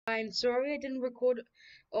I'm sorry I didn't record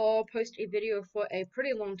or post a video for a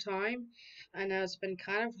pretty long time. I know it's been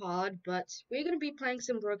kind of hard, but we're going to be playing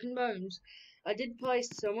some Broken Bones. I did play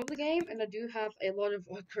some of the game, and I do have a lot of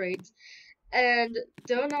upgrades. And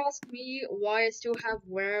don't ask me why I still have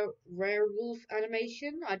werewolf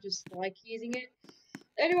animation. I just like using it.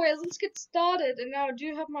 Anyways, let's get started. And now I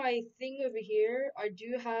do have my thing over here. I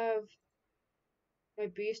do have my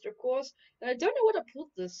beast, of course. And I don't know what to put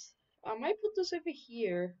this. I might put this over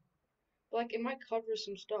here. Like, it might cover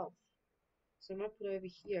some stuff. So I might put it over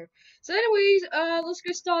here. So anyways, let's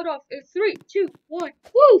get started off in 3, 2, 1,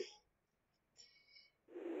 woo!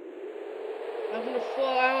 I'm gonna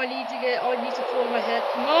fall. I need to fall on my head.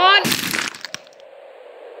 Come on!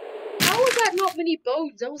 How was that not many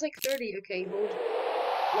bones? That was like 30. Okay, hold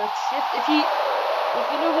left shift. If you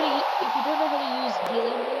don't know how to use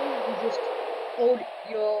healing mode, you just hold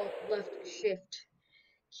your left shift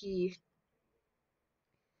key.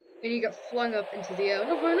 And you get flung up into the air.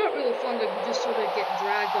 No, we're not really flung up, you just sort of get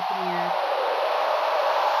dragged up in the air.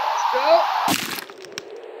 Let's go!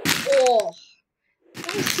 Oh!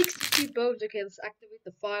 That was 62 bones. Okay, let's activate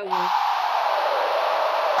the firework.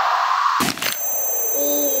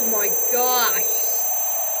 Oh my gosh!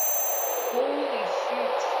 Holy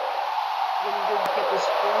shit! I'm gonna get this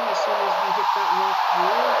sprung as soon as we hit that last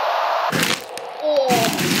wall. Oh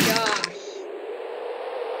my gosh!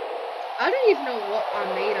 I don't even know what I'm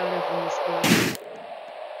made out of in this game.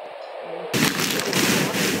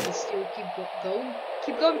 Okay. Still keep going.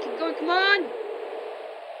 Keep going, keep going, come on!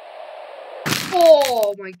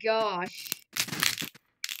 Oh my gosh.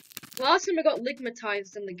 Last time I got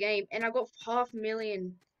ligmatized in the game, and I got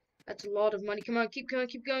 500,000. That's a lot of money. Come on, keep going,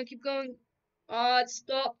 keep going, keep going. Ah,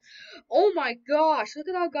 stop. Oh my gosh, look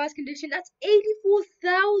at our guy's condition. That's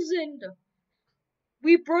 84,000.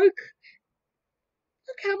 We broke...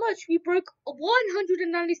 Look how much. We broke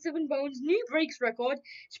 197 bones, new breaks record,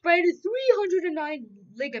 sprained 309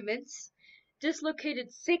 ligaments,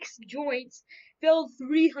 dislocated 6 joints, fell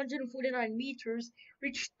 349 meters,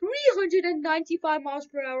 reached 395 miles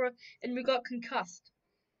per hour, and we got concussed.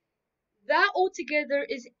 That altogether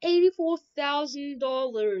is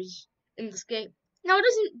 $84,000 in this game. Now, it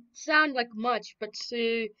doesn't sound like much, but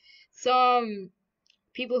to some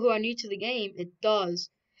people who are new to the game, it does.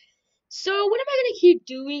 So what am I gonna keep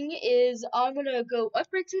doing is I'm gonna go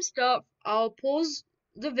upgrade some stuff. I'll pause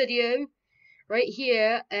the video right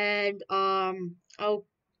here and I'll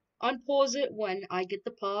unpause it when I get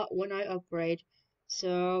the part when I upgrade.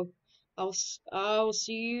 So I'll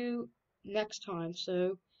see you next time.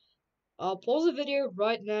 So I'll pause the video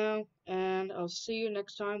right now and I'll see you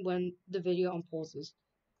next time when the video unpauses.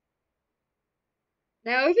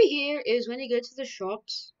 Now over here is when you go to the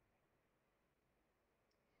shops.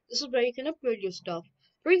 This is where you can upgrade your stuff.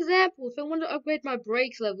 For example, if I want to upgrade my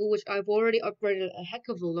brakes level, which I've already upgraded a heck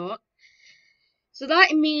of a lot, so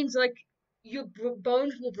that means like your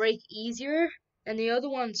bones will break easier, and the other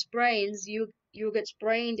one sprains. You'll get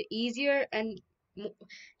sprained easier, and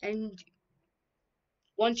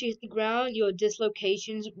once you hit the ground, your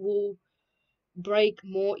dislocations will break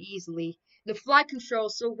more easily. The flight control.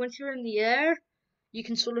 So once you're in the air, you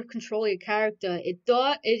can sort of control your character. It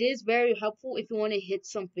is very helpful if you want to hit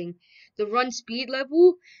something. The run speed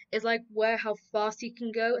level is like how fast you can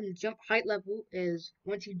go, and the jump height level is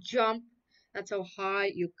once you jump, that's how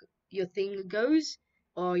high your thing goes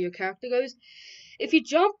or your character goes. If you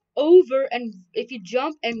jump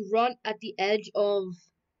and run at the edge of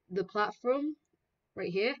the platform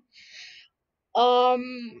right here,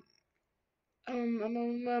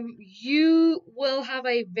 you will have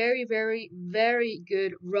a very, very, very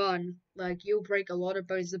good run. Like, you'll break a lot of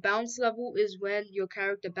bones. The bounce level is when your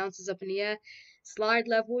character bounces up in the air. Slide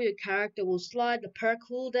level, your character will slide. The perk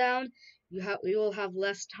cooldown, you will have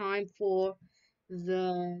less time for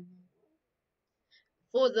the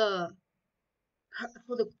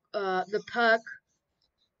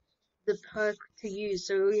perk to use.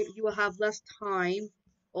 So you will have less time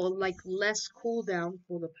or like less cooldown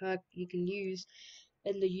for the perk you can use.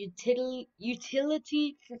 And the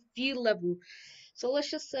utility field level. So let's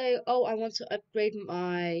just say, oh, I want to upgrade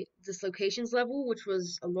my dislocations level, which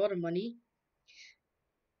was a lot of money.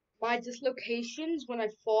 My dislocations, when I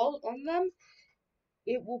fall on them,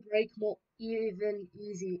 it will break more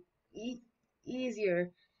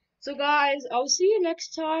easier. So guys, I'll see you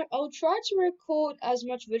next time. I'll try to record as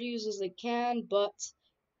much videos as I can, but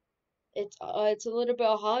it's a little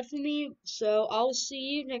bit hard for me. So I'll see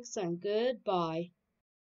you next time. Goodbye.